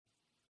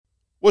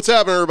What's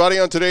happening, everybody?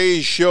 On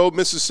today's show,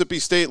 Mississippi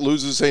State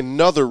loses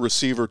another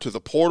receiver to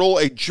the portal.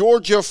 A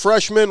Georgia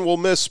freshman will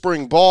miss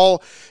spring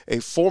ball. A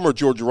former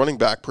Georgia running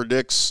back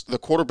predicts the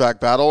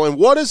quarterback battle. And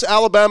what is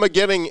Alabama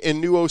getting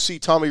in new OC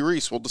Tommy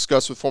Rees? We'll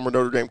discuss with former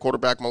Notre Dame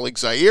quarterback Malik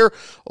Zaire.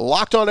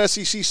 Locked On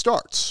SEC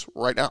starts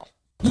right now.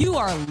 You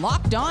are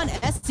Locked On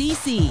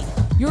SEC,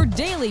 your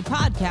daily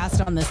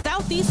podcast on the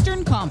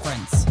Southeastern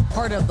Conference.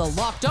 Part of the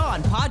Locked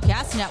On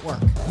Podcast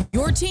Network,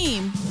 your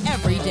team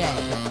every day.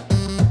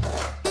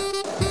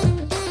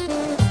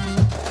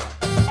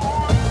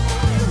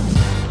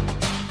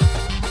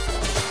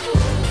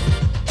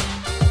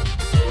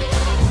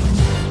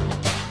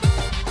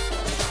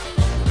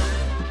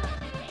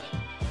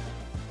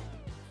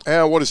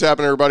 And what is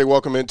happening, everybody?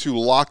 Welcome into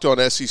Locked On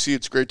SEC.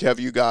 It's great to have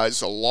you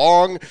guys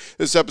along.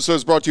 This episode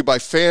is brought to you by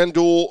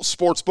FanDuel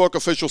Sportsbook,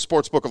 official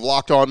sportsbook of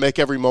Locked On. Make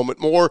every moment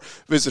more.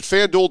 Visit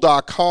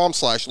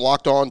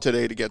FanDuel.com/LockedOn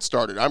today to get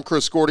started. I'm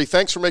Chris Gordy.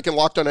 Thanks for making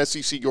Locked On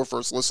SEC your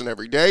first listen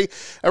every day.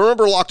 And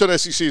remember, Locked On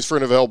SEC is free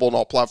and available on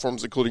all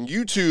platforms, including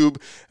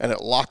YouTube and at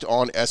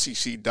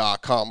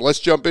LockedOnSEC.com. Let's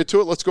jump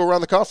into it. Let's go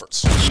around the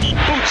conference.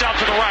 Boots out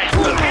to the right.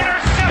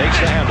 Intercepted. Makes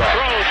the handoff.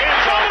 Throws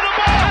in front of the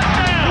ball.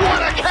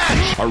 What a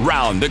catch.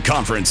 Around the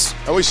conference.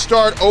 And we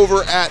start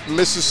over at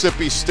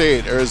Mississippi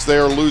State as they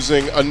are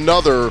losing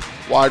another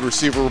wide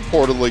receiver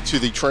reportedly to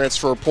the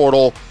transfer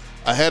portal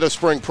ahead of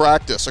spring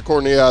practice.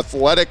 According to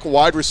Athletic,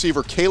 wide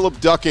receiver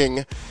Caleb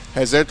Ducking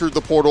has entered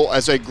the portal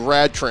as a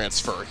grad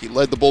transfer. He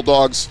led the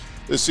Bulldogs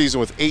this season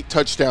with 8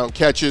 touchdown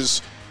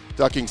catches.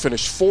 Ducking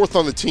finished 4th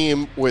on the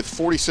team with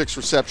 46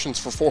 receptions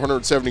for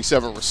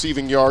 477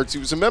 receiving yards. He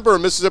was a member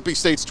of Mississippi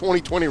State's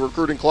 2020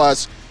 recruiting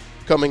class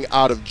coming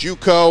out of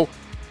JUCO.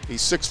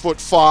 He's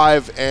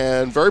 6'5"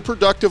 and very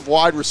productive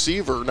wide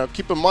receiver. Now,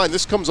 keep in mind,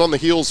 this comes on the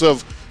heels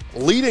of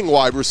leading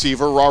wide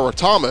receiver Rara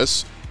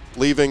Thomas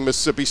leaving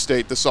Mississippi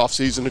State this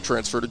offseason to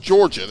transfer to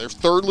Georgia. Their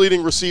third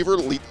leading receiver,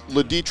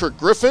 Ledietrich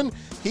Griffin,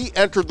 he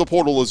entered the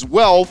portal as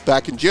well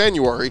back in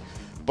January,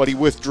 but he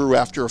withdrew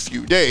after a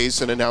few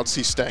days and announced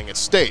he's staying at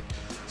State.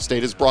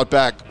 State has brought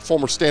back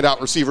former standout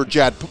receiver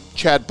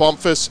Chad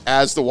Bumpus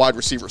as the wide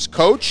receivers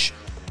coach,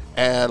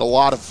 and a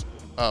lot of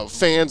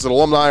fans and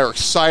alumni are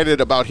excited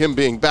about him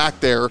being back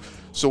there.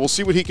 So we'll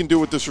see what he can do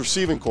with this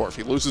receiving corps. If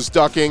he loses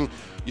Ducking,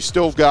 you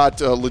still have got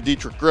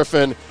Ledietrich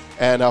Griffin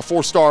and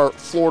 4-star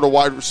Florida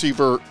wide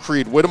receiver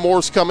Creed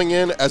Whittemore's coming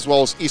in, as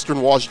well as Eastern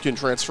Washington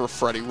transfer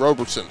Freddie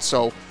Roberson.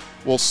 So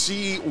we'll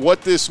see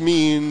what this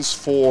means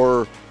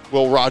for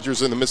Will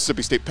Rogers in the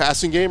Mississippi State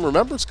passing game.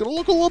 Remember, it's going to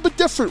look a little bit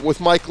different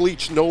with Mike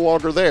Leach no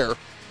longer there.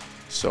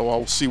 So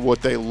I'll see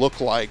what they look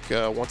like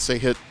once they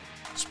hit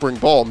spring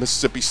ball,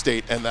 Mississippi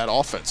State and that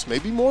offense.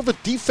 Maybe more of a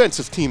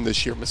defensive team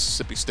this year,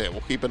 Mississippi State. We'll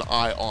keep an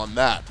eye on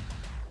that.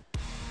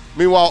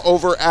 Meanwhile,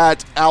 over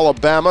at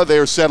Alabama, they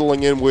are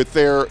settling in with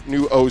their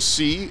new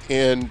OC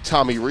in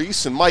Tommy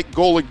Rees. And Mike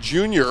Golick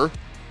Jr.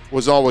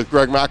 was on with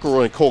Greg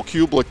McElroy and Cole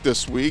Kubelik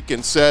this week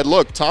and said,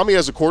 look, Tommy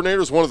as a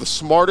coordinator is one of the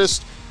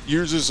smartest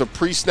users of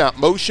pre-snap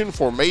motion,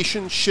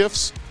 formation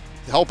shifts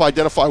to help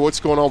identify what's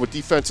going on with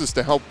defenses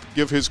to help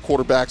give his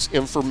quarterbacks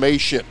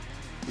information.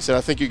 He said,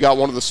 I think you got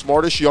one of the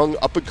smartest young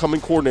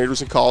up-and-coming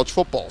coordinators in college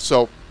football.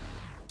 So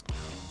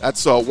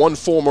that's one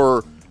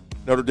former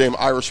Notre Dame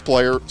Irish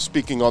player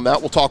speaking on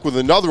that. We'll talk with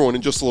another one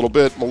in just a little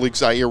bit. Malik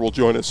Zaire will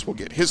join us. We'll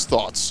get his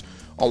thoughts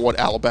on what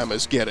Alabama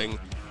is getting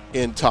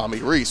in Tommy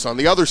Rees. On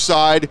the other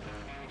side,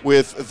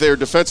 with their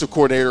defensive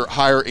coordinator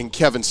hire in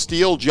Kevin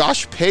Steele,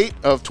 Josh Pate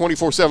of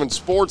 24/7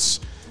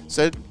 Sports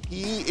said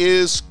he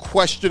is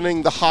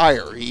questioning the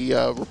hire. He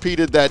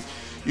repeated that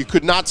you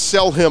could not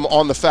sell him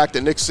on the fact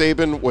that Nick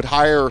Saban would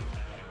hire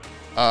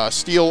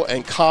Steele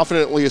and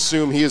confidently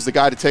assume he is the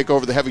guy to take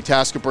over the heavy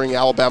task of bringing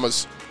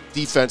Alabama's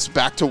defense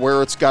back to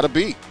where it's got to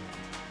be.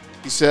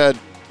 He said,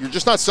 you're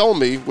just not selling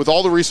me with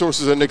all the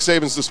resources at Nick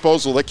Saban's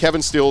disposal that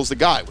Kevin Steele is the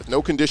guy with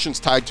no conditions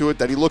tied to it,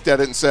 that he looked at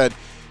it and said,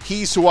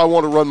 he's who I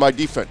want to run my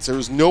defense.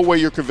 There's no way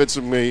you're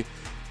convincing me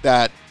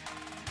that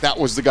that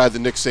was the guy that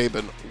Nick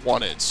Saban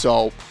wanted.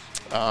 So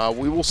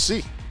we will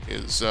see.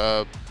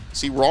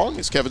 Is he wrong?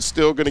 Is Kevin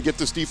Steele going to get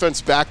this defense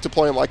back to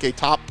playing like a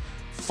top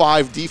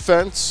 5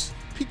 defense?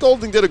 Pete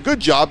Golding did a good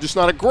job, just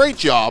not a great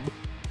job.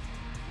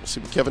 We'll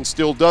see what Kevin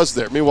Steele does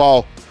there.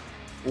 Meanwhile,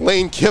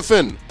 Lane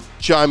Kiffin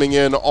chiming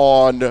in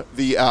on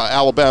the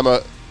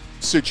Alabama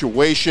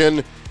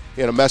situation.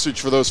 He had a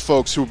message for those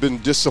folks who have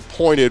been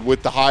disappointed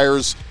with the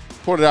hires.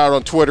 Put it out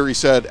on Twitter. He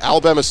said,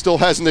 Alabama still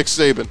has Nick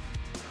Saban.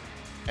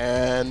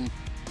 And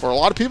for a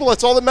lot of people,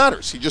 that's all that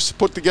matters. He just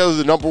put together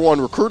the number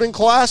 1 recruiting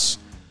class.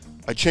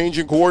 A change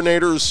in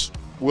coordinators,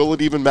 will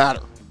it even matter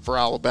for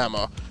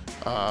Alabama?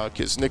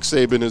 Because Nick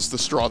Saban is the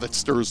straw that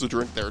stirs the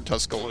drink there in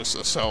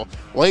Tuscaloosa. So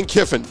Lane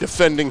Kiffin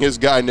defending his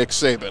guy, Nick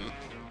Saban.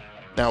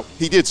 Now,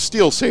 he did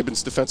steal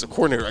Saban's defensive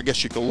coordinator. I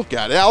guess you could look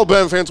at it.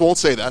 Alabama fans won't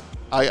say that.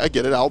 I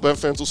get it. Alabama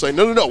fans will say,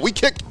 no, we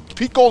kicked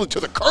Pete Golding to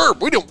the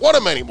curb. We didn't want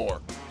him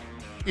anymore.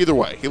 Either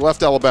way, he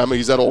left Alabama.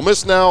 He's at Ole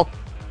Miss now.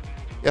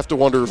 You have to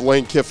wonder if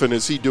Lane Kiffin,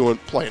 is he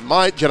playing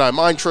Jedi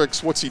mind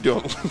tricks? What's he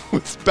doing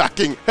with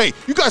backing? Hey,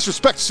 you guys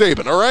respect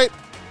Saban, all right?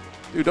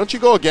 Dude, don't you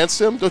go against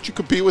him? Don't you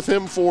compete with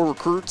him for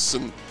recruits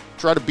and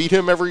try to beat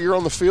him every year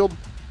on the field?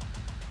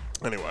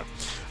 Anyway,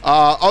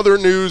 other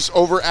news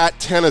over at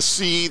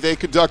Tennessee, they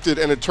conducted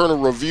an internal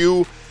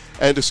review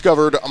and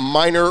discovered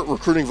minor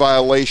recruiting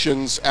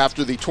violations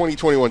after the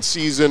 2021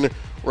 season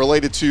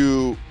related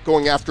to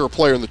going after a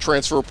player in the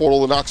transfer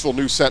portal. The Knoxville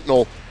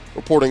News-Sentinel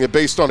reporting that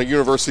based on a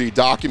university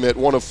document,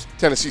 one of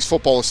Tennessee's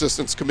football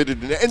assistants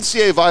committed an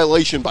NCAA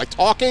violation by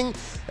talking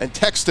and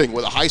texting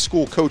with a high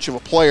school coach of a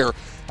player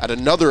at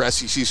another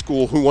SEC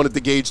school who wanted to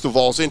gauge the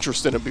Vols'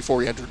 interest in him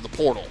before he entered the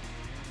portal.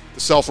 The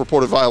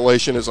self-reported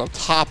violation is on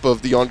top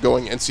of the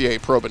ongoing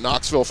NCAA probe at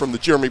Knoxville from the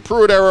Jeremy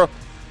Pruitt era.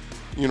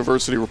 The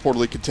university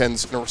reportedly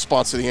contends in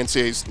response to the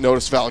NCAA's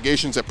notice of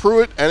allegations that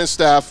Pruitt and his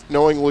staff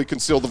knowingly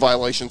concealed the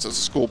violations as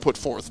the school put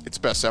forth its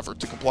best effort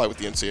to comply with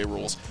the NCAA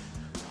rules.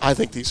 I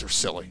think these are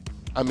silly.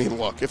 I mean,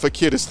 look, if a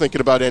kid is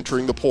thinking about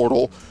entering the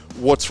portal,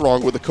 what's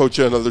wrong with a coach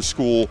at another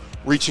school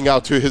reaching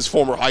out to his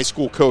former high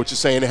school coach and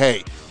saying,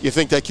 hey, you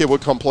think that kid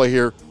would come play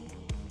here?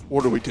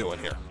 What are we doing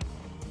here?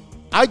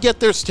 I get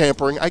there's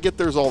tampering. I get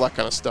there's all that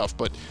kind of stuff,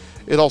 but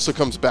it also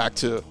comes back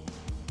to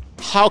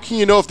how can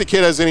you know if the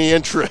kid has any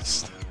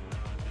interest?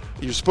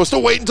 You're supposed to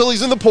wait until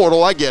he's in the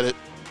portal. I get it.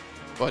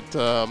 But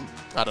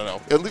I don't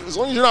know. As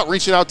long as you're not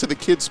reaching out to the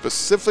kid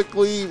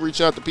specifically,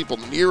 reaching out to people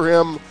near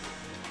him,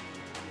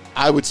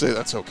 I would say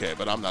that's okay,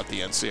 but I'm not the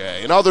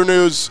NCAA. In other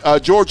news,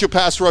 Georgia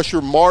pass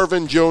rusher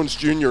Marvin Jones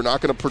Jr.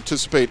 not going to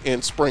participate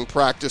in spring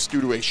practice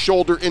due to a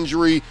shoulder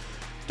injury.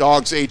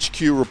 Dogs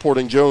HQ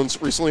reporting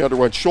Jones recently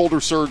underwent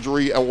shoulder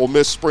surgery and will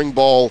miss spring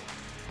ball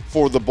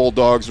for the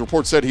Bulldogs. The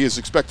report said he is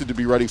expected to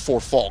be ready for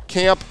fall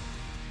camp.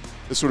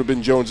 This would have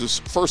been Jones's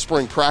first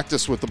spring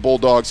practice with the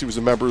Bulldogs. He was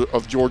a member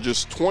of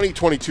Georgia's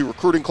 2022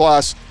 recruiting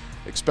class,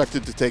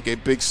 expected to take a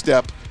big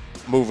step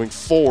moving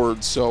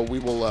forward. So we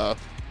will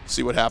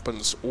see what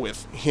happens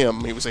with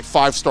him. He was a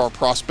 5-star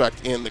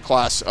prospect in the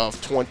class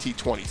of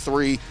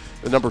 2023,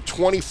 the number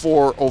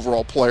 24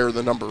 overall player,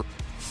 the number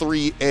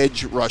 3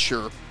 edge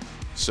rusher.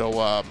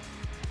 So,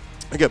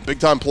 again,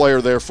 big-time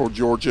player there for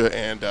Georgia,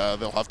 and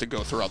they'll have to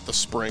go throughout the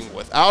spring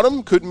without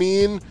him. Could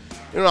mean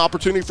an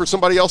opportunity for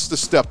somebody else to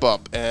step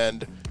up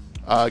and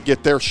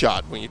get their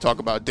shot. When you talk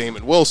about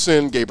Damon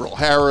Wilson, Gabriel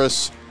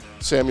Harris,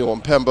 Samuel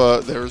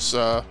Mpemba, there's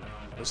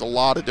a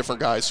lot of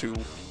different guys who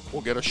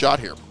will get a shot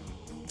here.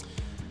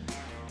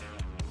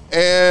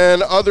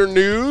 And other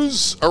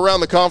news around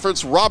the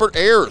conference, Robert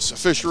Ayers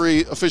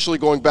officially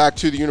going back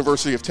to the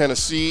University of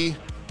Tennessee,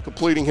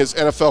 completing his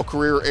NFL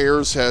career.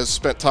 Ayers has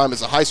spent time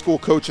as a high school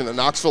coach in the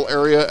Knoxville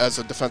area as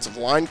a defensive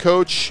line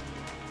coach.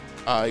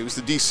 He was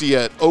the DC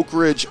at Oak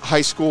Ridge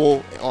High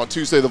School. On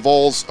Tuesday, the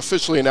Vols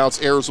officially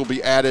announced Ayers will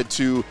be added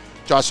to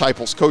Josh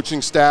Heupel's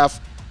coaching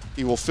staff.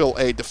 He will fill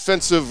a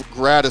defensive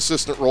grad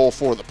assistant role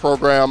for the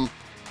program.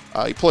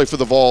 He played for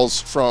the Vols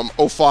from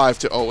 05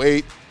 to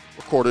 08.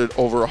 Recorded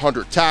over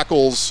 100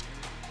 tackles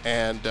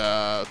and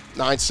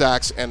 9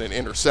 sacks and an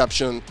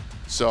interception.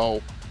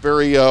 So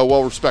very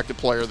well-respected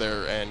player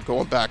there, and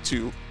going back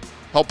to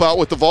help out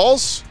with the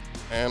Vols.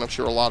 And I'm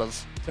sure a lot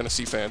of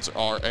Tennessee fans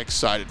are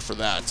excited for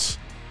that.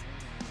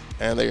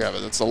 And there you have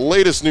it. That's the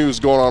latest news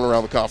going on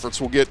around the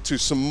conference. We'll get to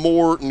some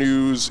more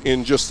news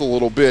in just a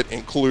little bit,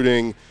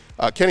 including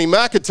Kenny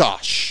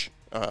McIntosh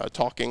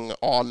talking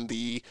on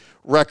the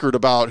record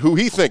about who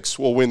he thinks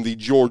will win the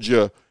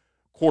Georgia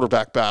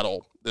quarterback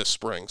battle this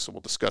spring. So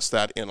we'll discuss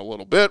that in a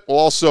little bit. We'll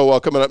also,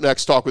 coming up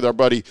next, talk with our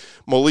buddy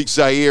Malik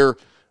Zaire,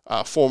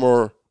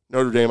 former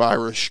Notre Dame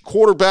Irish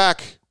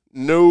quarterback,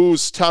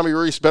 knows Tommy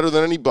Rees better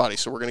than anybody.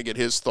 So we're going to get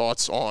his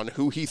thoughts on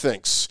who he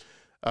thinks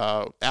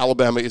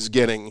Alabama is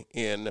getting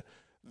in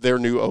their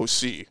new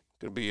OC.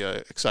 Going to be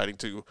exciting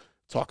to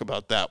talk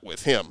about that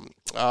with him.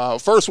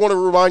 First, want to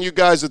remind you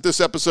guys that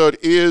this episode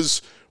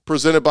is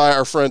presented by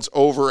our friends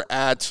over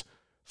at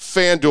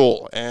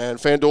FanDuel, and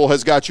FanDuel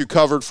has got you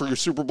covered for your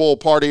Super Bowl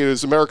party. It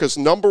is America's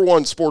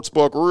 #1 sports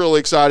book. We're really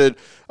excited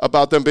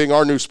about them being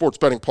our new sports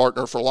betting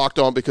partner for Locked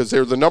On because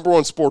they're the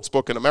 #1 sports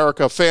book in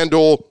America,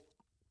 FanDuel.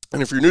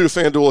 And if you're new to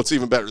FanDuel, it's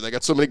even better. They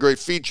got so many great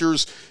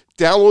features.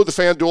 Download the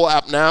FanDuel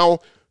app now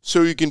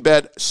so you can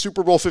bet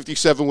Super Bowl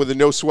 57 with a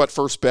no-sweat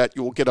first bet.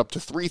 You will get up to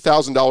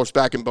 $3,000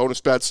 back in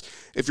bonus bets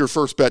if your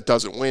first bet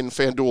doesn't win.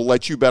 FanDuel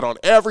lets you bet on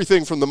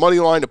everything from the money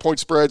line to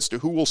point spreads to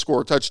who will score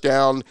a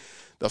touchdown.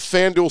 The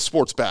FanDuel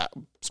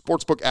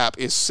Sportsbook app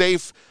is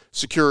safe,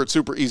 secure, it's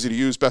super easy to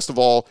use. Best of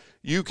all,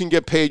 you can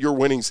get paid your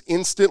winnings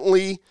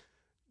instantly.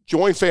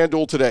 Join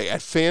FanDuel today at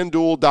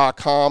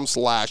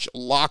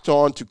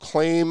FanDuel.com/LockedOn to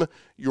claim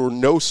your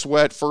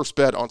no-sweat first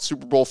bet on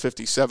Super Bowl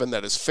 57.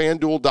 That is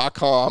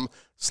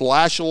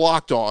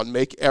FanDuel.com/LockedOn.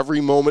 Make every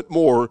moment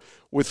more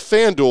with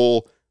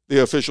FanDuel, the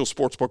official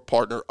sportsbook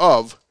partner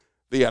of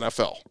the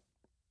NFL.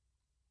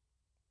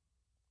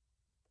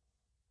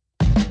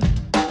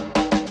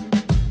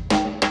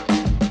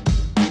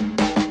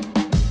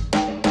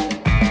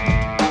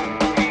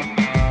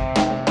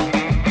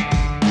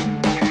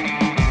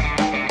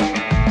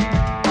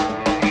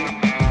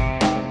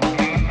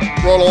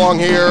 Rolling along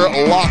here,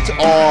 Locked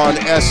On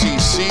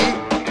SEC.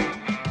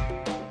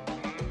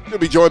 Good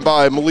be joined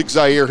by Malik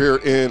Zaire here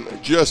in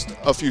just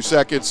a few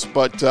seconds.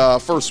 But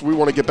first, we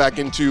want to get back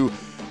into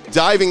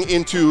diving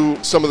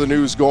into some of the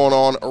news going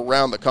on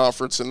around the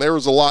conference. And there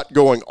is a lot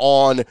going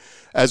on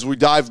as we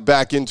dive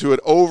back into it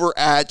over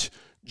at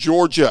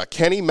Georgia.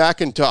 Kenny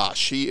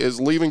McIntosh, he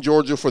is leaving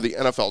Georgia for the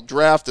NFL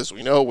draft. As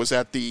we know, was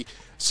at the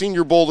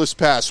Senior Bowl this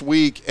past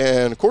week.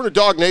 And according to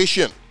Dog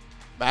Nation,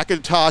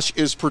 McIntosh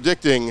is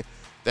predicting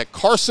that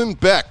Carson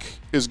Beck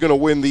is going to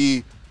win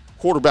the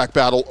quarterback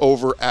battle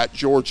over at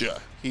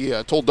Georgia. He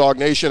told Dog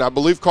Nation, I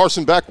believe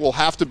Carson Beck will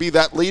have to be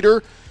that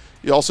leader.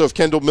 You also have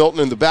Kendall Milton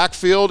in the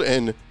backfield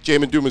and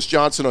Jamin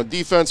Dumas-Johnson on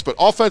defense. But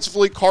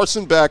offensively,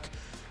 Carson Beck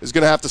is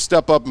going to have to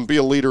step up and be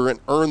a leader and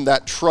earn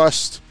that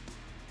trust.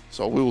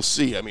 So we will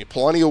see. I mean,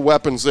 plenty of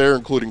weapons there,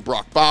 including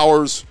Brock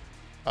Bowers.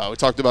 We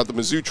talked about the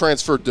Mizzou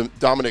transfer,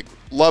 Dominic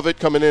Lovett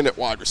coming in at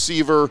wide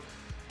receiver.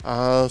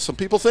 Some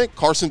people think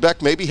Carson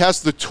Beck maybe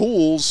has the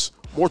tools,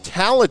 more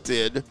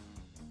talented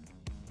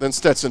than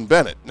Stetson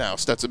Bennett. Now,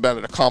 Stetson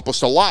Bennett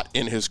accomplished a lot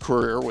in his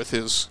career with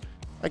his,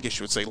 I guess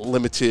you would say,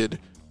 limited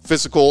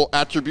physical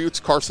attributes.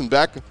 Carson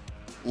Beck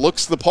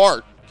looks the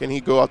part. Can he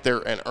go out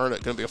there and earn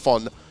it? Going to be a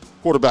fun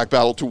quarterback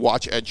battle to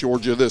watch at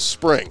Georgia this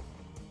spring.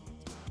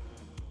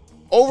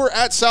 Over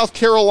at South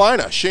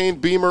Carolina, Shane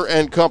Beamer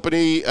and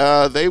company,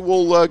 they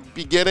will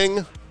be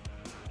getting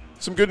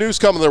some good news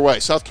coming their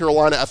way. South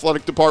Carolina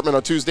Athletic Department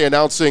on Tuesday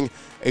announcing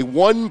a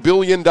 $1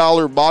 billion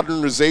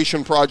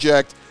modernization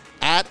project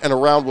at and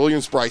around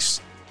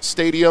Williams-Brice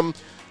Stadium.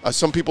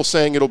 Some people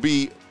saying it'll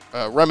be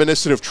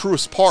reminiscent of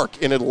Truist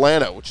Park in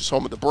Atlanta, which is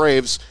home of the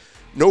Braves.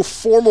 No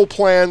formal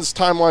plans,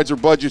 timelines, or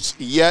budgets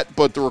yet,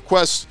 but the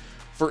request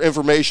for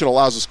information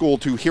allows the school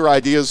to hear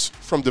ideas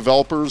from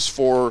developers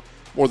for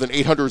more than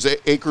 800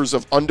 acres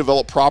of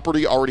undeveloped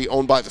property already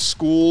owned by the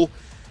school.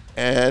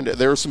 And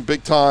there are some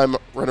big-time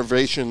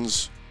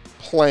renovations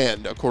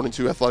planned, according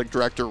to Athletic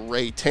Director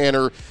Ray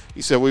Tanner.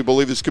 He said, we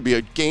believe this could be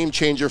a game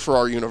changer for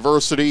our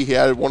university. He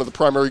added one of the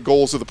primary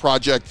goals of the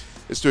project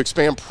is to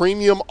expand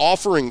premium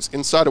offerings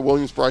inside of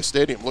Williams-Brice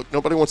Stadium. Look,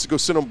 nobody wants to go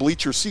sit on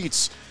bleacher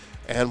seats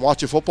and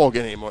watch a football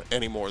game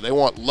anymore. They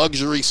want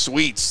luxury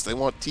suites. They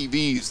want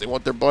TVs. They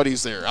want their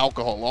buddies there,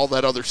 alcohol, all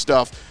that other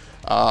stuff.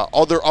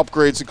 Other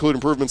upgrades include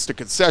improvements to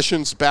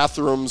concessions,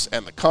 bathrooms,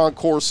 and the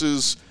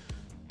concourses.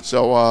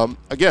 So,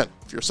 again,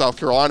 if you're a South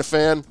Carolina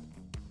fan,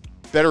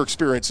 better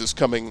experiences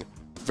coming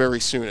very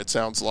soon, it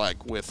sounds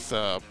like, with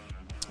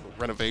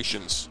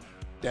renovations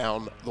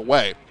down the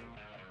way.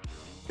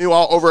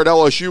 Meanwhile, over at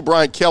LSU,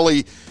 Brian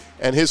Kelly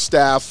and his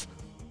staff,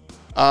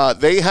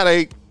 they had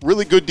a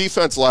really good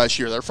defense last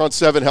year. Their front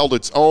seven held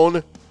its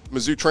own.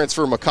 Mizzou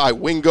transfer Mekhi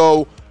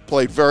Wingo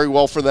played very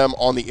well for them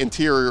on the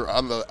interior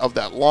of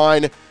that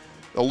line.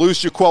 They'll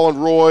lose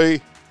Jaquelin Roy,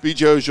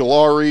 B.J.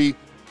 Ojulari,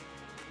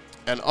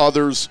 and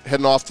others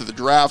heading off to the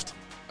draft.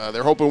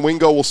 They're hoping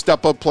Wingo will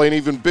step up, play an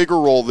even bigger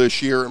role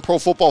this year. And Pro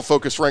Football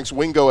Focus ranks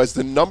Wingo as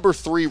the number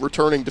 3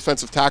 returning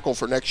defensive tackle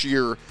for next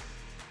year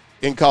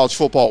in college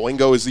football.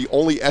 Wingo is the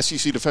only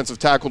SEC defensive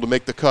tackle to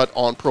make the cut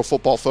on Pro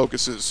Football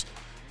Focus's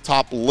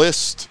top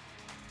list.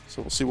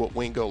 So we'll see what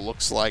Wingo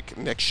looks like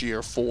next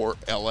year for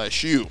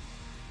LSU.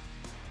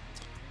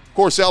 Of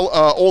course,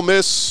 Ole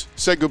Miss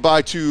said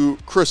goodbye to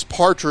Chris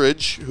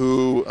Partridge,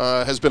 who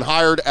has been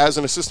hired as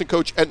an assistant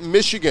coach at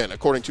Michigan,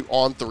 according to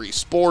On3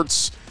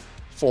 Sports.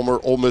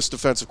 Former Ole Miss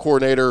defensive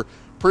coordinator,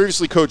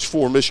 previously coached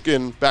for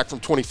Michigan back from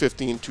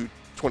 2015 to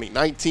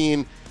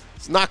 2019.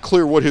 It's not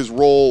clear what his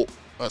role,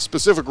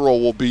 specific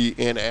role, will be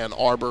in Ann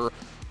Arbor,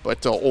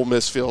 but Ole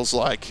Miss feels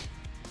like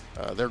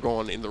they're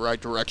going in the right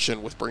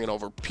direction with bringing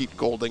over Pete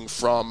Golding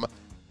from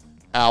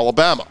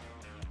Alabama.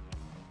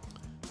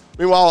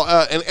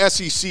 Meanwhile, an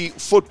SEC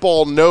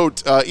football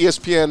note,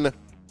 ESPN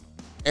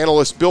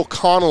analyst Bill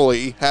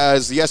Connolly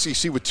has the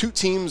SEC with 2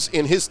 teams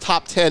in his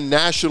top 10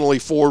 nationally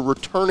for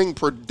returning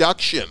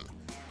production.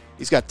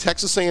 He's got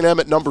Texas A&M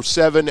at number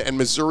 7 and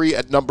Missouri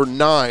at number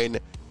 9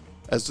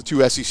 as the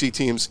 2 SEC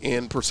teams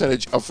in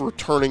percentage of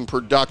returning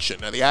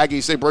production. Now, the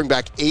Aggies, they bring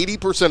back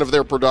 80% of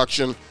their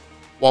production,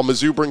 while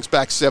Mizzou brings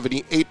back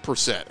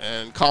 78%.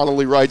 And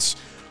Connolly writes,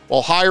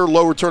 while higher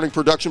low returning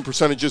production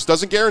percentages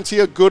doesn't guarantee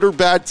a good or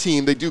bad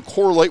team, they do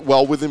correlate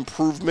well with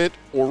improvement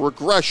or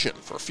regression.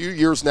 For a few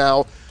years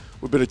now,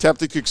 we've been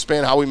attempting to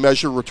expand how we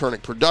measure returning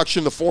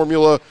production. The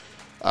formula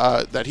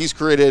that he's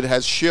created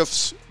has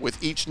shifts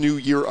with each new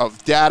year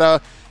of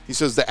data. He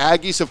says the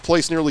Aggies have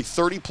placed nearly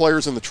 30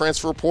 players in the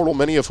transfer portal,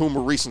 many of whom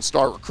are recent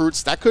star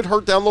recruits. That could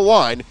hurt down the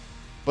line,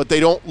 but they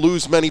don't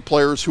lose many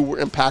players who were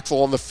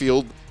impactful on the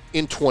field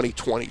in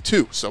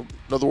 2022. So,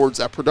 in other words,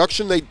 that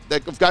production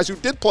of guys who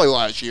did play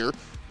last year,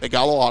 they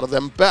got a lot of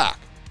them back.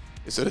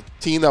 Is it a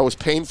team that was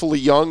painfully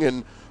young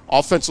and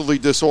offensively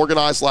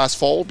disorganized last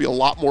fall? Will be a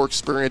lot more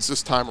experience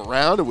this time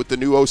around. And with the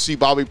new OC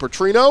Bobby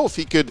Petrino, if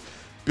he could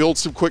build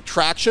some quick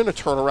traction, a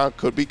turnaround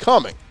could be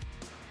coming.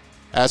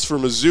 As for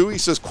Mizzou, he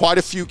says quite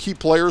a few key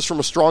players from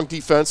a strong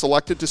defense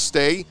elected to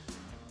stay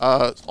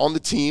on the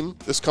team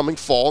this coming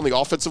fall, and the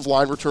offensive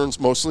line returns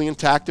mostly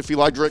intact. If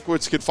Eli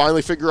Drinkwitz could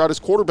finally figure out his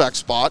quarterback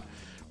spot,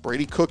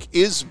 Brady Cook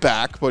is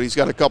back, but he's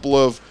got a couple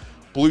of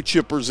blue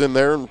chippers in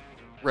there, and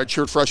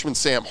redshirt freshman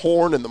Sam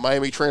Horn and the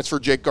Miami transfer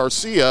Jake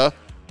Garcia,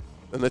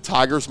 then the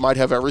Tigers might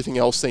have everything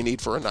else they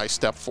need for a nice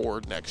step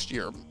forward next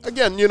year.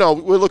 Again, we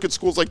look at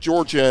schools like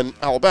Georgia and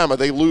Alabama.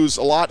 They lose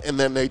a lot, and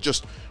then they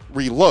just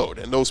reload.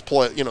 And those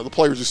the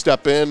players who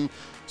step in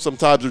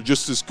sometimes are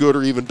just as good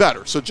or even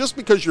better. So just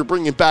because you're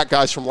bringing back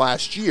guys from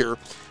last year,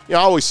 I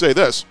always say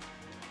this.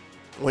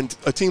 When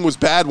a team was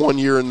bad one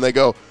year and they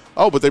go,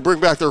 oh, but they bring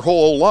back their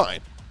whole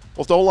O-line.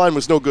 Well, if the O-line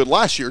was no good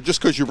last year, just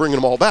because you're bringing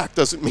them all back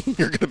doesn't mean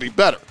you're going to be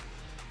better.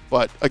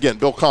 But, again,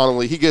 Bill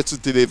Connolly, he gets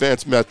into the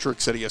advanced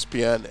metrics at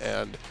ESPN,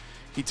 and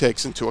he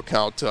takes into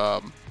account,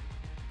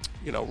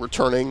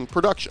 returning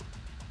production.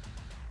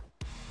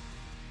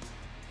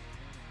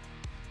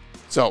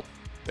 So,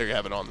 there you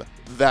have it on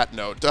that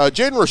note.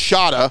 Jaden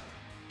Rashada,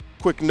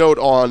 quick note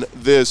on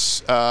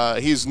this.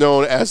 He's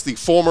known as the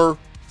former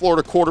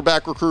Florida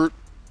quarterback recruit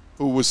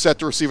who was set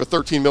to receive a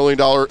 $13 million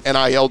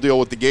NIL deal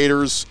with the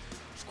Gators.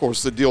 Of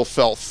course, the deal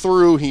fell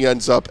through. He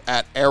ends up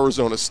at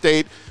Arizona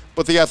State.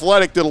 But The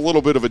Athletic did a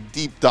little bit of a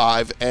deep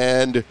dive,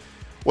 and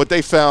what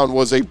they found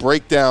was a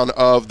breakdown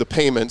of the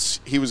payments.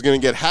 He was going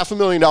to get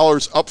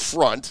 $500,000 up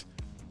front.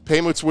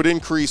 Payments would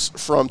increase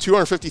from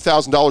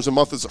 $250,000 a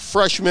month as a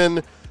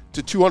freshman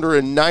to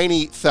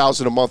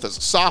 $290,000 a month as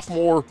a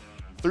sophomore,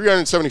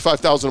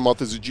 $375,000 a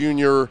month as a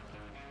junior,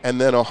 and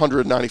then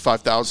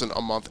 $195,000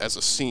 a month as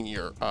a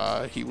senior.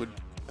 He would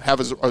have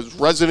his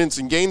residence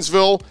in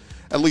Gainesville,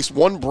 at least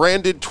one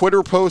branded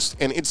Twitter post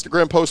and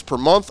Instagram post per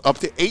month, up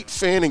to 8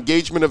 fan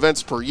engagement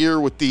events per year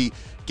with the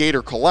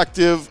Gator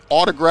Collective,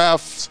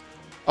 autographs,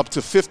 up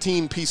to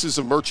 15 pieces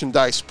of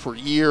merchandise per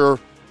year.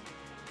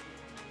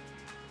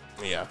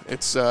 Yeah,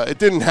 it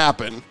didn't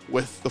happen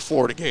with the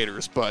Florida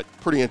Gators, but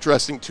pretty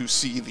interesting to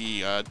see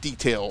the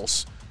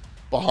details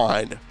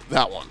behind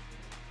that one.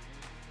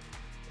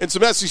 In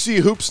some SEC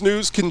hoops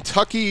news,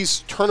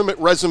 Kentucky's tournament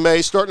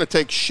resume starting to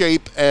take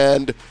shape,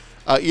 and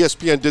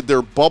ESPN did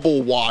their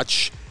bubble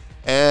watch,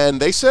 and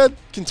they said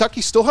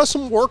Kentucky still has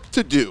some work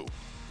to do.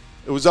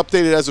 It was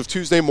updated as of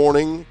Tuesday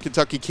morning.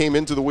 Kentucky came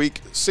into the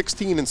week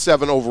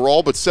 16-7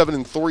 overall, but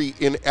 7-3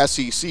 in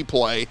SEC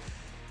play.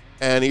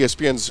 And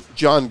ESPN's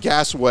John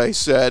Gasaway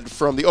said,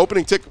 from the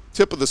opening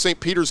tip of the St.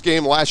 Peter's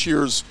game last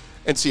year's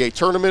NCAA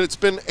tournament, it's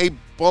been a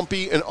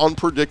bumpy and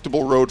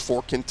unpredictable road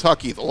for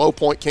Kentucky. The low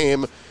point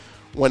came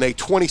when a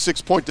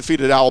 26-point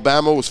defeat at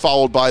Alabama was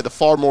followed by the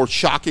far more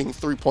shocking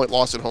 3-point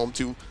loss at home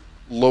to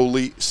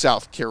lowly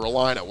South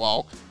Carolina.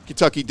 While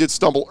Kentucky did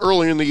stumble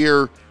early in the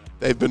year,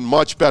 they've been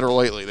much better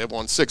lately. They've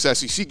won 6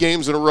 SEC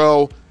games in a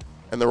row,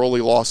 and their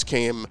only loss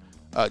came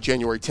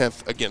January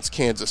 10th against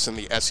Kansas in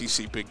the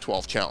SEC Big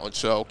 12 Challenge.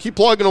 So keep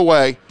plugging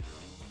away,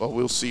 but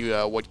we'll see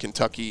what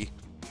Kentucky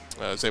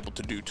is able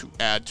to do to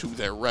add to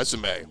their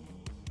resume.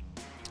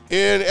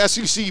 In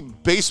SEC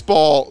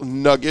baseball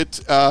nugget,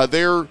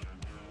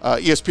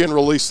 ESPN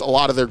released a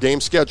lot of their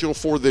game schedule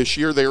for this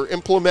year. They are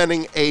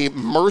implementing a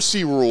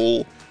mercy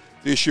rule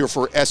this year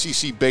for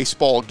SEC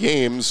baseball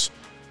games.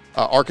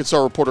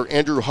 Arkansas reporter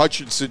Andrew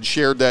Hutchinson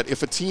shared that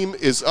if a team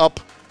is up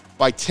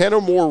by 10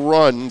 or more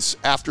runs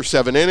after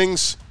 7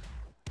 innings,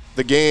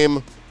 the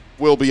game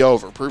will be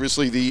over.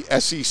 Previously, the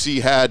SEC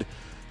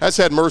has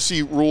had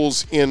mercy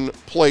rules in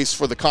place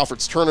for the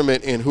conference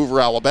tournament in Hoover,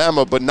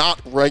 Alabama, but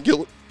not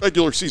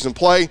regular season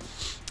play.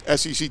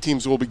 SEC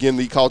teams will begin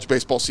the college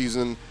baseball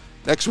season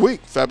next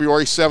week,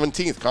 February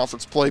 17th.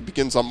 Conference play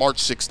begins on March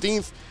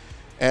 16th.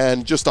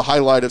 And just a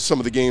highlight of some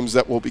of the games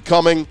that will be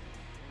coming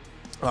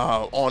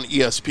on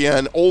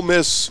ESPN. Ole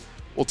Miss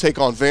will take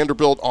on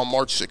Vanderbilt on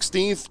March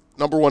 16th.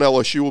 Number 1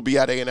 LSU will be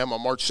at A&M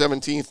on March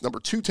 17th. Number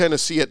 2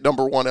 Tennessee at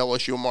number 1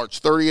 LSU on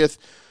March 30th.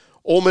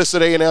 Ole Miss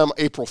at A&M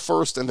April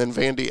 1st, and then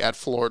Vandy at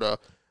Florida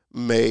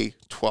May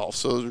 12th.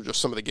 So those are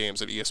just some of the games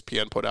that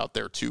ESPN put out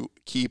there to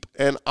keep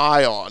an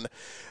eye on.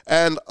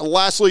 And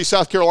lastly,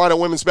 South Carolina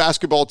women's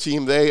basketball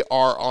team, they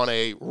are on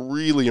a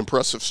really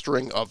impressive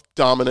string of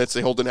dominance.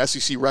 They hold an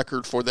SEC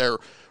record for their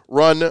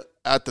run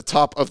at the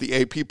top of the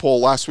AP poll.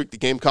 Last week, the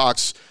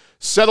Gamecocks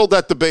settled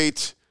that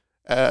debate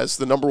as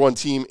the number 1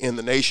 team in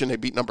the nation. They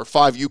beat number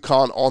 5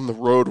 UConn on the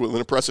road with an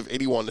impressive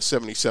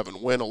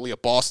 81-77 win.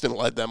 Aaliyah Boston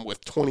led them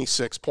with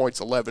 26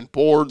 points, 11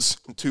 boards,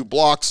 and 2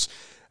 blocks.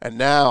 And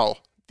now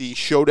the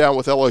showdown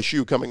with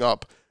LSU coming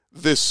up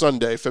this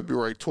Sunday,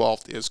 February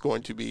 12th, is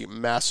going to be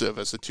massive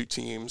as the two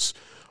teams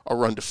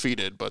are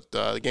undefeated. But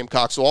the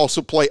Gamecocks will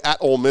also play at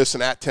Ole Miss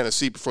and at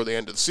Tennessee before the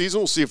end of the season.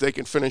 We'll see if they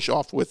can finish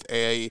off with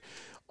a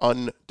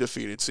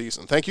undefeated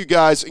season. Thank you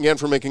guys again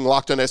for making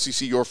Locked On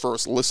SEC your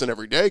first listen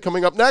every day.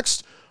 Coming up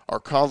next, our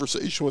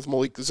conversation with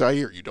Malik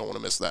Zaire. You don't want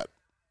to miss that.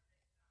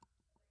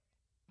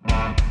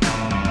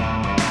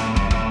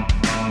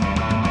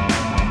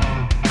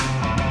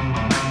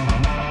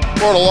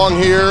 Going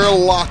along here,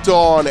 Locked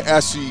On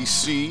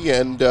SEC,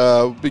 and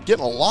been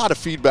getting a lot of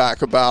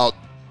feedback about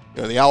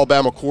The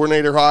Alabama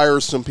coordinator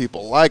hires, some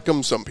people like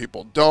him, some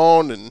people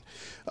don't. And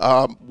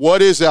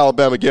what is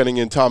Alabama getting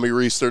in Tommy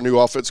Rees, their new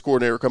offense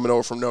coordinator coming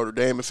over from Notre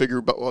Dame? I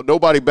figure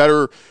nobody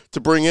better to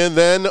bring in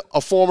than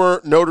a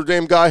former Notre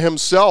Dame guy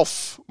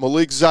himself,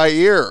 Malik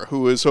Zaire,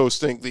 who is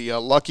hosting the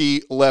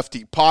Lucky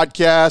Lefty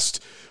podcast,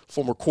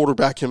 former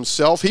quarterback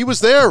himself. He was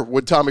there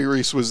when Tommy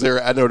Rees was there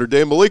at Notre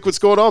Dame. Malik, what's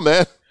going on,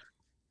 man?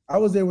 I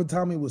was there when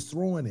Tommy was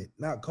throwing it,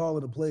 not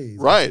calling the plays.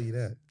 Right. I'll tell you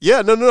that.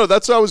 Yeah, no.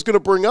 That's what I was going to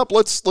bring up.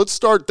 Let's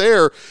start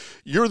there.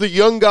 You're the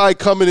young guy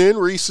coming in.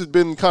 Rees has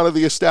been kind of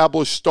the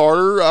established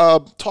starter.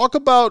 Talk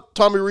about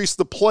Tommy Rees,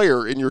 the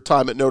player, in your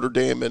time at Notre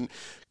Dame, and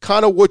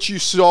kind of what you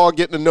saw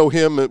getting to know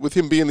him, with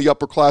him being the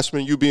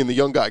upperclassman, you being the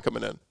young guy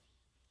coming in.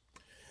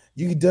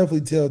 You could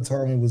definitely tell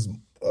Tommy was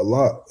a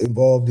lot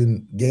involved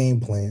in game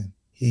plan.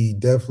 He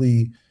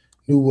definitely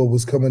knew what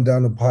was coming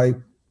down the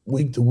pipe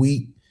week to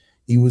week.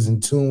 He was in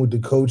tune with the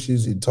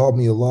coaches. It taught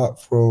me a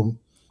lot from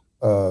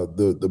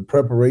the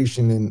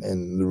preparation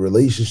and the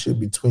relationship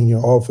between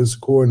your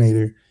offensive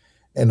coordinator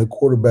and the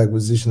quarterback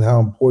position,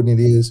 how important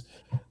it is.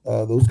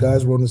 Those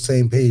guys were on the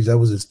same page. That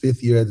was his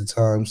 5th year at the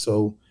time.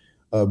 So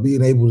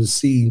being able to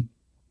see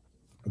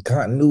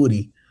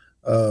continuity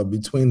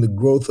between the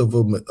growth of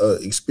an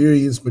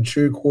experienced,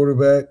 mature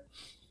quarterback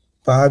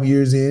 5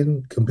 years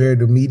in compared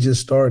to me just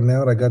starting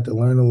out, I got to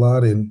learn a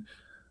lot. And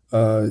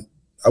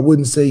I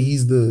wouldn't say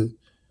he's the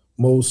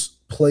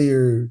most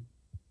player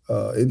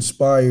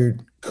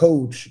inspired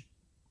coach,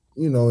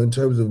 in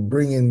terms of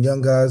bringing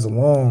young guys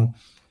along,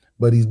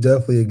 but he's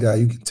definitely a guy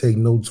you can take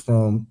notes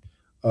from,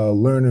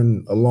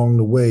 learning along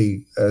the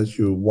way as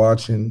you're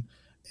watching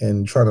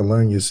and trying to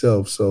learn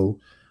yourself.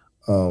 So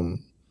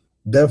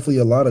definitely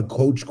a lot of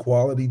coach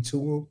quality to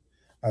him.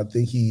 I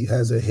think he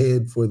has a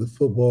head for the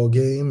football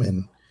game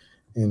and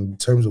in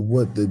terms of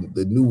what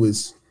the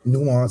newest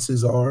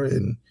nuances are,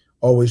 and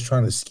always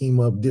trying to scheme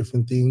up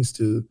different things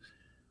to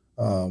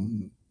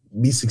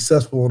be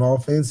successful on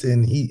offense,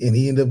 and he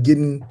ended up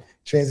getting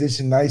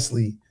transitioned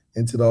nicely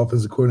into the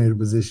offensive coordinator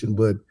position.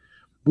 But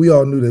we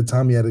all knew that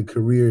Tommy had a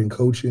career in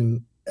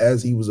coaching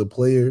as he was a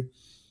player,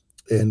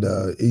 and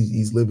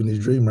he's living his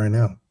dream right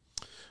now.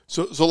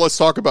 So let's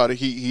talk about it.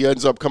 He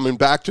ends up coming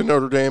back to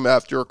Notre Dame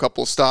after a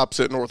couple of stops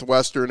at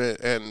Northwestern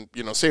and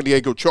San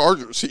Diego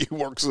Chargers. He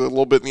works a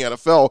little bit in the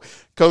NFL,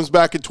 comes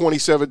back in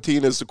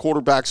 2017 as the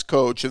quarterback's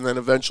coach, and then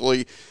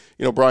eventually,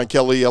 Brian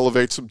Kelly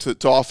elevates him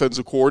to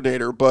offensive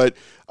coordinator. But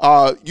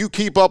you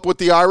keep up with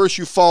the Irish.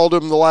 You followed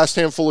him the last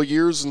handful of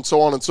years and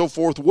so on and so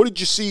forth. What did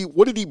you see?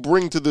 What did he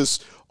bring to this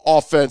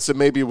offense that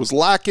maybe it was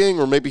lacking,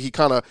 or maybe he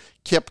kind of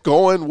kept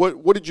going?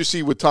 What did you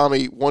see with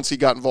Tommy once he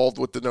got involved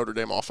with the Notre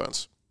Dame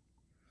offense?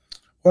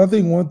 Well, I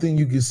think one thing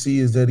you can see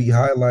is that he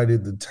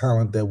highlighted the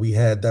talent that we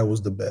had that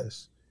was the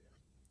best.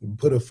 We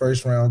put a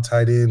first-round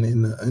tight end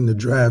in the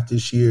draft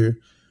this year.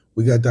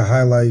 We got to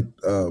highlight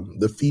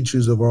the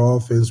features of our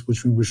offense,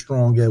 which we were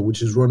strong at,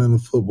 which is running the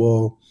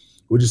football,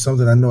 which is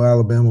something I know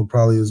Alabama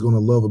probably is going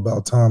to love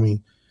about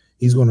Tommy.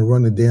 He's going to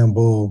run the damn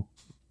ball.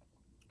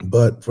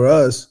 But for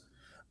us,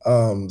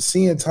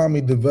 seeing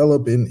Tommy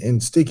develop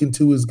and sticking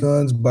to his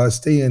guns by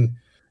staying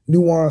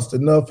nuanced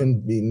enough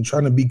and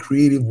trying to be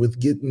creative with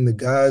getting the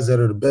guys that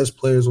are the best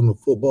players on the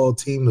football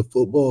team to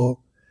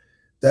football,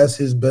 that's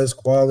his best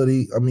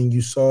quality. I mean,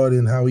 you saw it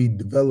in how he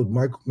developed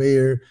Michael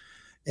Mayer,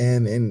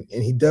 and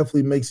he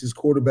definitely makes his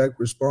quarterback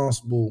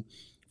responsible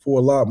for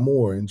a lot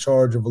more, in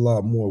charge of a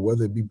lot more,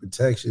 whether it be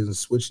protection,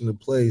 switching the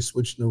play,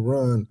 switching the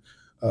run,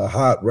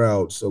 hot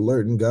routes,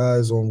 alerting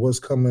guys on what's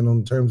coming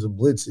in terms of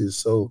blitzes.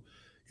 So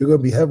you're going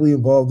to be heavily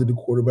involved in the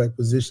quarterback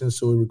position,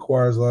 so it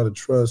requires a lot of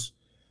trust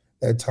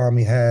that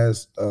Tommy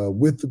has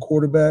with the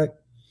quarterback,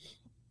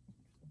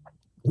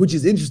 which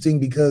is interesting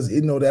because,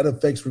 that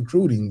affects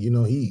recruiting.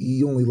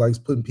 He only likes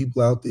putting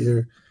people out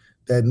there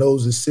that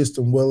knows the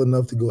system well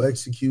enough to go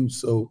execute.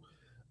 So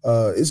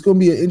it's going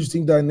to be an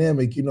interesting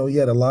dynamic. He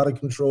had a lot of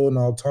control and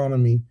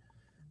autonomy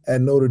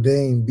at Notre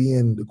Dame,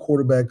 being the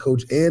quarterback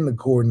coach and the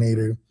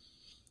coordinator,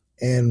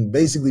 and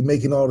basically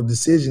making all the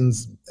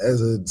decisions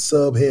as a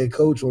sub head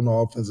coach on the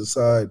offensive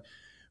side.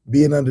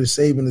 Being under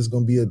Saban is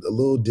going to be a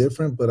little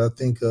different, but I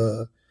think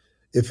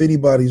if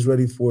anybody's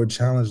ready for a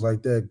challenge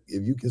like that,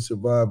 if you can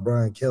survive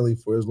Brian Kelly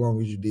for as long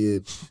as you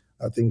did,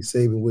 I think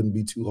Saban wouldn't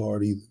be too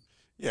hard either.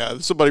 Yeah,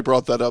 somebody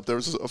brought that up. There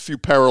was a few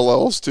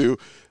parallels to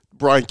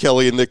Brian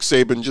Kelly and Nick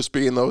Saban just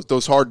being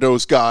those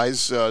hard-nosed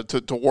guys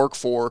to work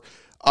for.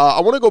 I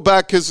want to go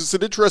back because it's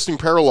an interesting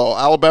parallel.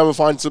 Alabama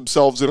finds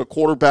themselves in a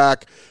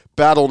quarterback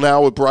battle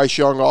now with Bryce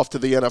Young off to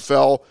the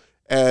NFL.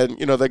 And,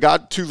 they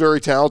got two very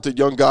talented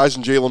young guys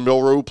in Jalen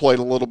Milroe, who played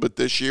a little bit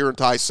this year, and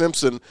Ty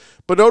Simpson.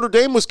 But Notre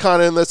Dame was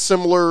kind of in that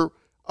similar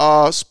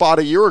spot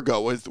a year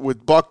ago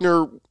with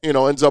Buckner,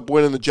 ends up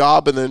winning the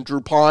job, and then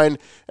Drew Pine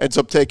ends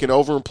up taking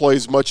over and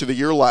plays much of the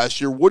year last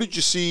year. What did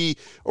you see,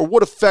 or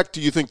what effect do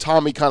you think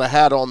Tommy kind of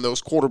had on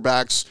those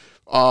quarterbacks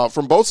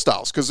from both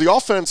styles? Because the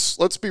offense,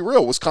 let's be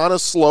real, was kind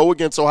of slow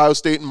against Ohio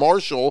State and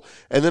Marshall,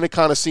 and then it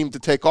kind of seemed to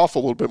take off a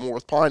little bit more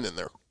with Pine in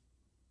there.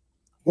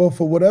 Well,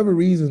 for whatever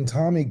reason,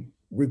 Tommy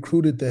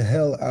recruited the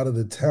hell out of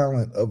the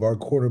talent of our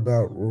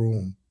quarterback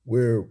room,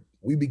 where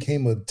we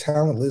became a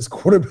talentless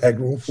quarterback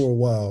room for a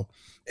while.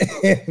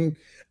 And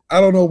I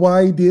don't know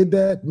why he did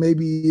that.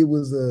 Maybe it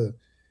was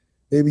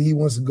maybe he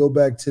wants to go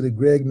back to the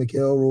Greg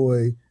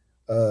McElroy,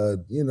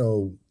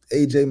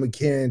 AJ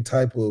McCarron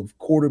type of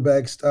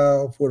quarterback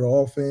style for the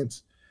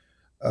offense.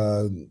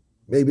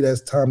 Maybe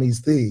that's Tommy's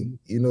thing,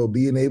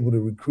 being able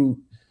to recruit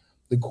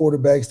the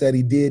quarterbacks that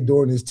he did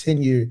during his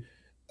tenure.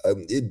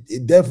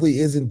 It definitely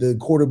isn't the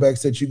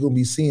quarterbacks that you're going to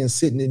be seeing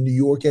sitting in New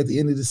York at the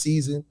end of the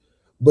season,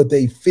 but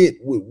they fit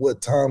with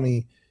what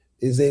Tommy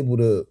is able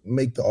to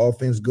make the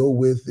offense go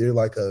with. They're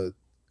like a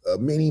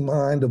mini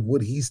mind of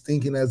what he's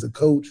thinking as a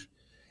coach,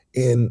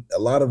 and a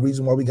lot of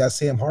reason why we got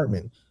Sam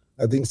Hartman.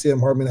 I think Sam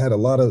Hartman had a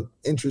lot of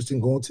interest in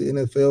going to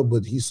NFL,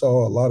 but he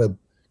saw a lot of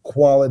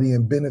quality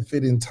and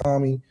benefit in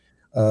Tommy,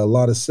 a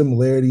lot of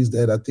similarities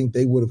that I think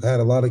they would have had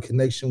a lot of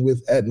connection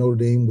with at Notre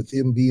Dame, with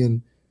him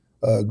being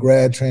a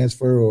grad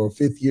transfer or a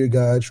fifth-year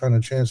guy trying to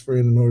transfer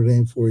into Notre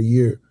Dame for a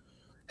year.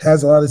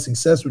 Has a lot of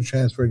success with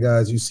transfer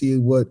guys. You see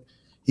what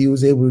he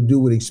was able to do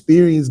with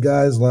experienced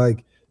guys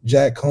like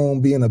Jack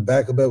Cohn being a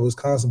backup at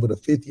Wisconsin, but a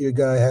fifth-year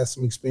guy has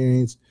some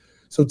experience.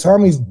 So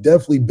Tommy's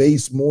definitely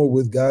based more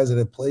with guys that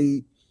have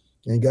played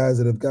and guys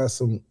that have got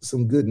some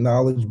good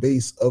knowledge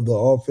base of the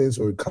offense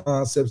or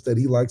concepts that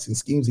he likes and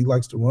schemes he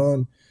likes to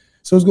run.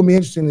 So it's going to be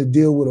interesting to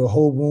deal with a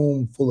whole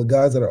room full of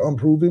guys that are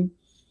unproven.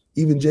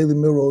 Even Jalen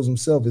Milrose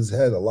himself has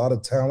had a lot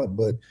of talent,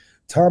 but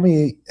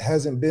Tommy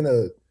hasn't been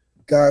a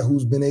guy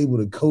who's been able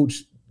to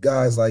coach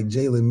guys like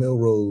Jalen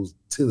Milrose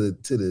to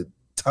the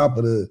top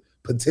of the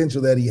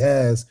potential that he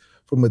has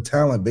from a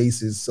talent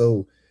basis.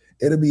 So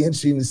it'll be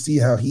interesting to see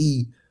how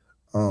he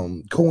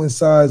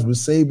coincides with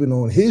Saban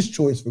on his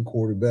choice for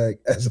quarterback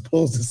as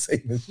opposed to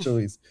Saban's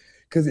choice,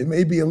 because it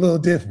may be a little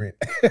different.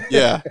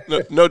 Yeah,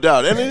 no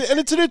doubt. And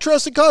it's an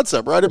interesting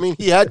concept, right? I mean,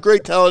 he had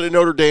great talent at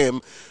Notre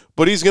Dame,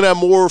 but he's going to have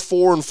more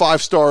 4- and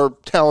 5-star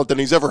talent than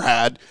he's ever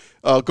had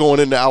going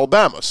into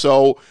Alabama.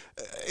 So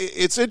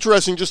it's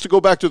interesting, just to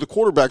go back to the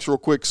quarterbacks real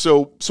quick.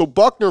 So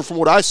Buckner, from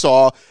what I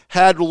saw,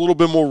 had a little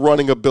bit more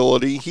running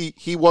ability.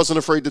 He wasn't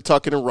afraid to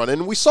tuck in and run in.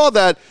 And we saw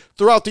that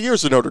throughout the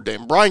years of Notre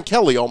Dame. Brian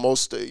Kelly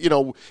almost,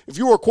 if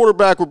you were a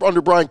quarterback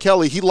under Brian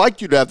Kelly, he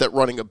liked you to have that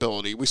running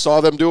ability. We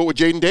saw them do it with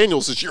Jaden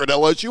Daniels this year at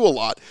LSU a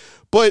lot.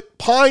 But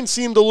Pine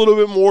seemed a little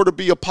bit more to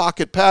be a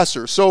pocket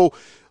passer. So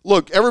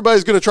look,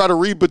 everybody's going to try to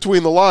read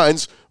between the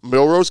lines.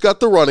 Milrose got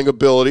the running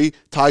ability.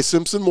 Ty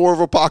Simpson, more of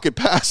a pocket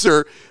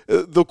passer.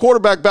 The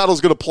quarterback battle is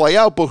going to play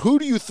out, but who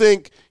do you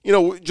think,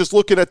 just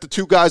looking at the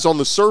two guys on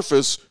the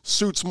surface,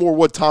 suits more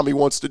what Tommy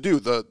wants to do,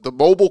 the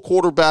mobile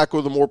quarterback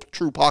or the more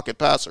true pocket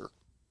passer?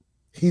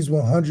 He's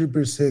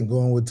 100%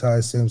 going with Ty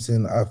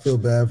Simpson. I feel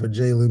bad for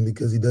Jalen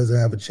because he doesn't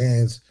have a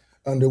chance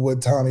under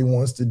what Tommy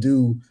wants to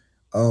do,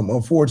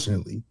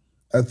 unfortunately.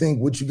 I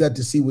think what you got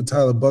to see with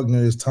Tyler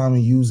Buchner is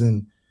Tommy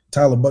using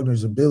Tyler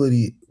Buchner's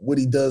ability, what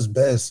he does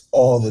best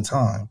all the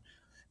time.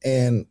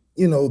 And,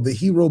 the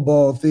hero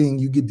ball thing,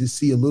 you get to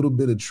see a little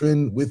bit of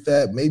trend with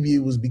that. Maybe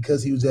it was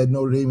because he was at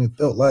Notre Dame and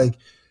felt like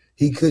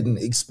he couldn't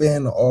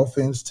expand the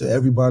offense to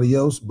everybody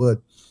else.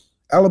 But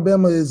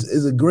Alabama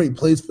is a great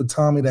place for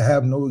Tommy to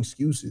have no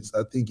excuses.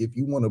 I think if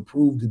you want to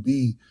prove to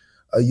be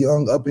a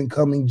young,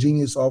 up-and-coming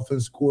genius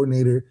offense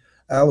coordinator,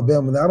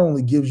 Alabama not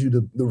only gives you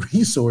the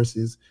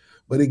resources,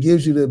 but it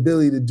gives you the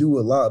ability to do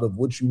a lot of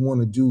what you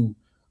want to do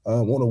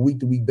on a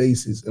week-to-week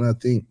basis. And I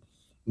think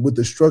with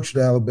the structure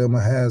that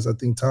Alabama has, I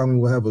think Tommy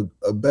will have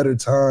a better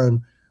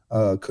time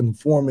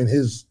conforming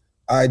his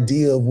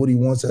idea of what he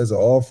wants as an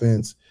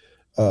offense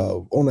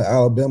on the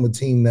Alabama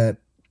team that,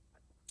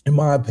 in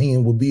my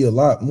opinion, will be a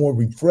lot more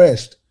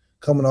refreshed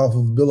coming off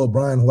of Bill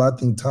O'Brien, who I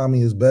think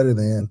Tommy is better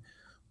than,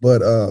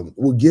 but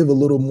will give a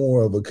little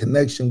more of a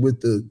connection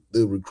with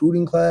the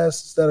recruiting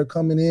classes that are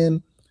coming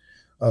in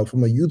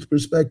from a youth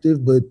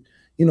perspective. But,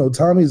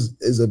 Tommy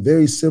is a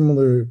very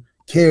similar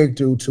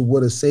character to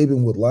what a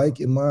Saban would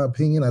like, in my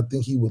opinion. I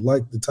think he would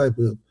like the type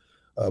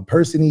of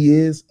person he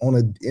is in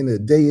a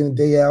day in and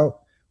day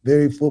out,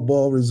 very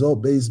football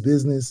result-based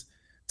business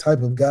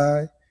type of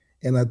guy.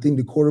 And I think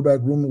the quarterback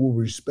room will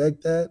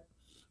respect that.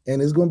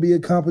 And it's going to be a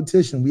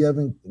competition. We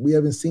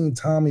haven't seen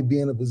Tommy be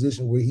in a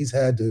position where he's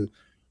had to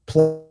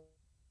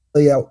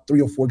play out 3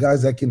 or 4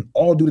 guys that can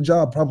all do the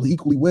job probably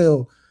equally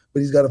well,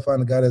 but he's got to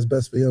find a guy that's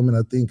best for him. And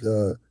I think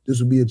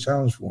this will be a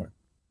challenge for him.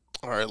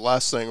 All right,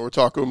 last thing. We're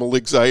talking with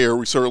Malik Zaire.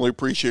 We certainly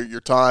appreciate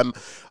your time.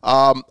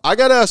 I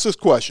got to ask this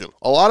question.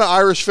 A lot of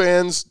Irish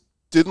fans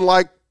didn't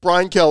like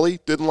Brian Kelly,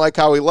 didn't like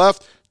how he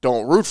left,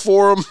 don't root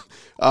for him,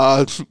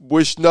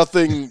 wish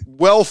nothing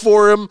well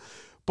for him.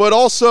 But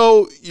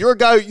also, you're a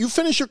guy, you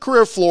finished your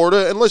career at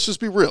Florida, and let's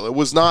just be real. It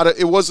was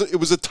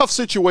a tough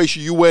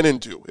situation you went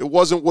into. It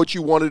wasn't what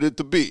you wanted it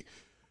to be.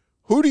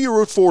 Who do you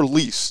root for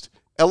least,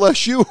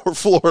 LSU or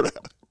Florida?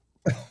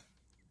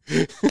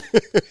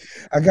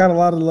 I got a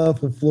lot of love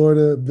for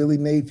Florida. Billy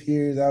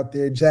Napier is out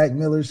there. Jack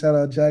Miller, shout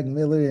out Jack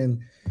Miller, and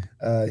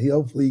he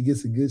hopefully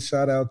gets a good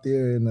shot out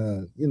there.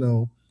 And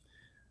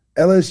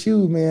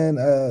LSU,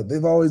 man,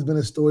 they've always been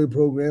a story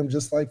program,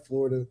 just like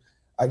Florida.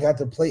 I got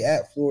to play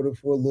at Florida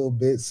for a little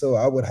bit, so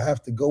I would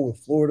have to go with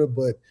Florida,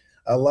 but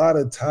a lot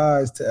of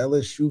ties to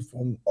LSU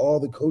from all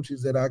the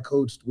coaches that I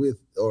coached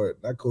with, or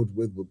not coached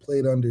with, but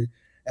played under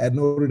at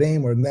Notre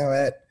Dame or now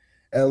at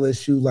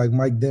LSU, like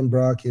Mike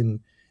Denbrock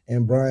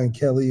and Brian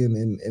Kelly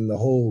and the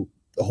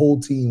whole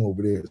team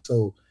over there.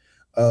 So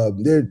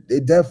they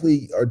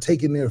definitely are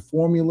taking their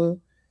formula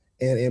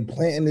and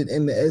planting it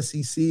in the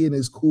SEC, and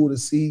it's cool to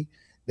see.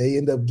 They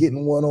end up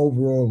getting one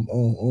over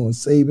on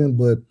Saban,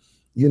 but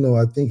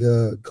I think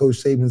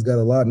Coach Saban's got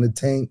a lot in the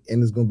tank,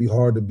 and it's going to be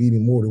hard to beat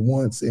him more than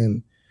once.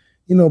 And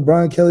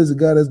Brian Kelly's a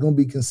guy that's going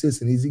to be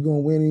consistent. Is he going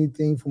to win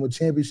anything from a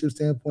championship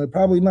standpoint?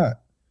 Probably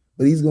not,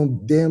 but he's going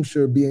to damn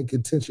sure be in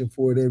contention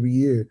for it every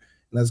year,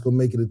 and that's going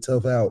to make it a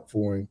tough out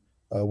for him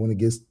when it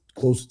gets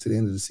closer to the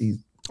end of the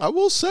season. I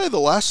will say the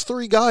last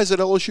three guys at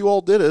LSU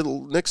all did it.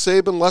 Nick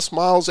Saban, Les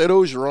Miles, Ed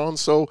Ogeron.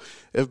 So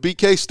if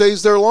BK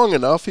stays there long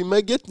enough, he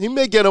may get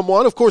him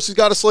one. Of course, he's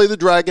got to slay the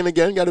dragon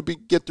again. Got to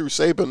get through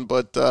Saban,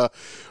 but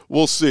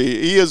we'll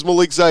see. He is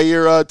Malik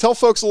Zaire. Tell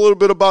folks a little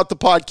bit about the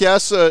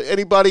podcast.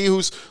 Anybody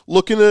who's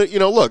looking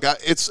to, look,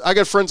 I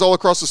got friends all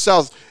across the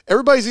South.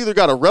 Everybody's either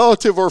got a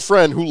relative or a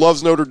friend who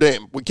loves Notre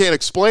Dame. We can't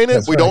explain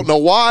it. We don't know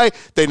why.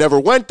 They never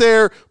went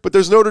there, but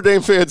there's Notre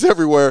Dame fans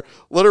everywhere.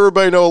 Let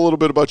everybody know a little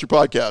bit about your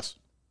podcast.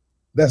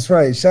 That's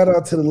right. Shout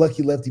out to the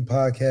Lucky Lefty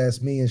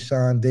podcast. Me and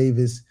Sean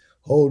Davis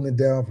holding it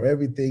down for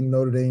everything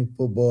Notre Dame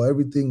football,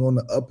 everything on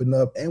the up and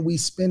up. And we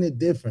spin it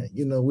different.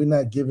 We're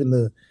not giving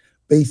the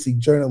basic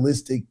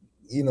journalistic,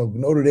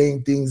 Notre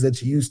Dame things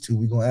that you used to.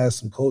 We're going to add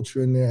some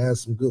culture in there, add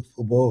some good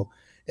football,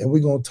 and we're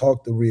going to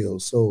talk the real.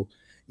 So,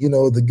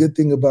 the good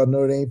thing about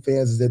Notre Dame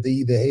fans is that they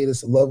either hate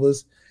us or love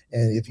us.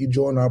 And if you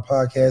join our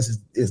podcast,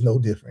 it's no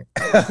different.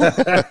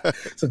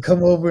 So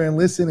come over and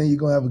listen, and you're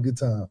going to have a good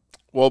time.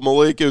 Well,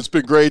 Malik, it's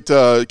been great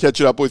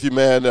catching up with you,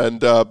 man, and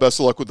best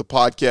of luck with the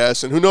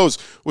podcast. And who knows,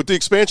 with the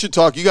expansion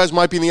talk, you guys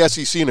might be in the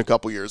SEC in a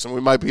couple years, and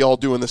we might be all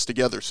doing this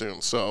together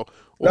soon. So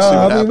we'll see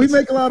what happens. We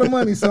make a lot of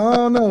money, so I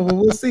don't know, but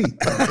we'll see.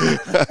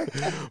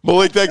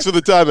 Malik, thanks for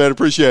the time, man.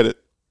 Appreciate it.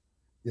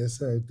 Yes,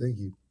 sir. Thank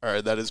you. All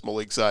right, that is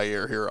Malik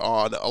Zaire here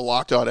on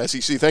Locked On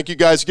SEC. Thank you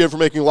guys again for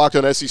making Locked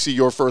On SEC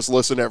your first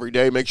listen every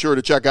day. Make sure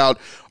to check out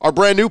our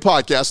brand new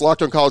podcast,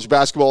 Locked On College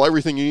Basketball,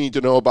 everything you need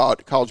to know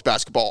about college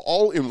basketball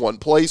all in one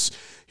place.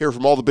 Hear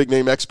from all the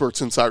big-name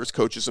experts, insiders,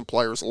 coaches, and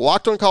players.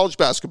 Locked On College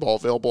Basketball,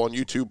 available on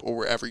YouTube or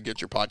wherever you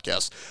get your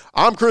podcasts.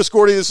 I'm Chris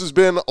Gordy. This has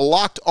been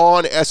Locked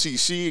On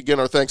SEC. Again,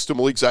 our thanks to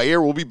Malik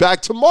Zaire. We'll be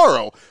back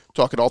tomorrow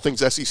talking all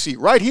things SEC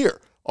right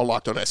here on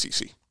Locked On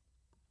SEC.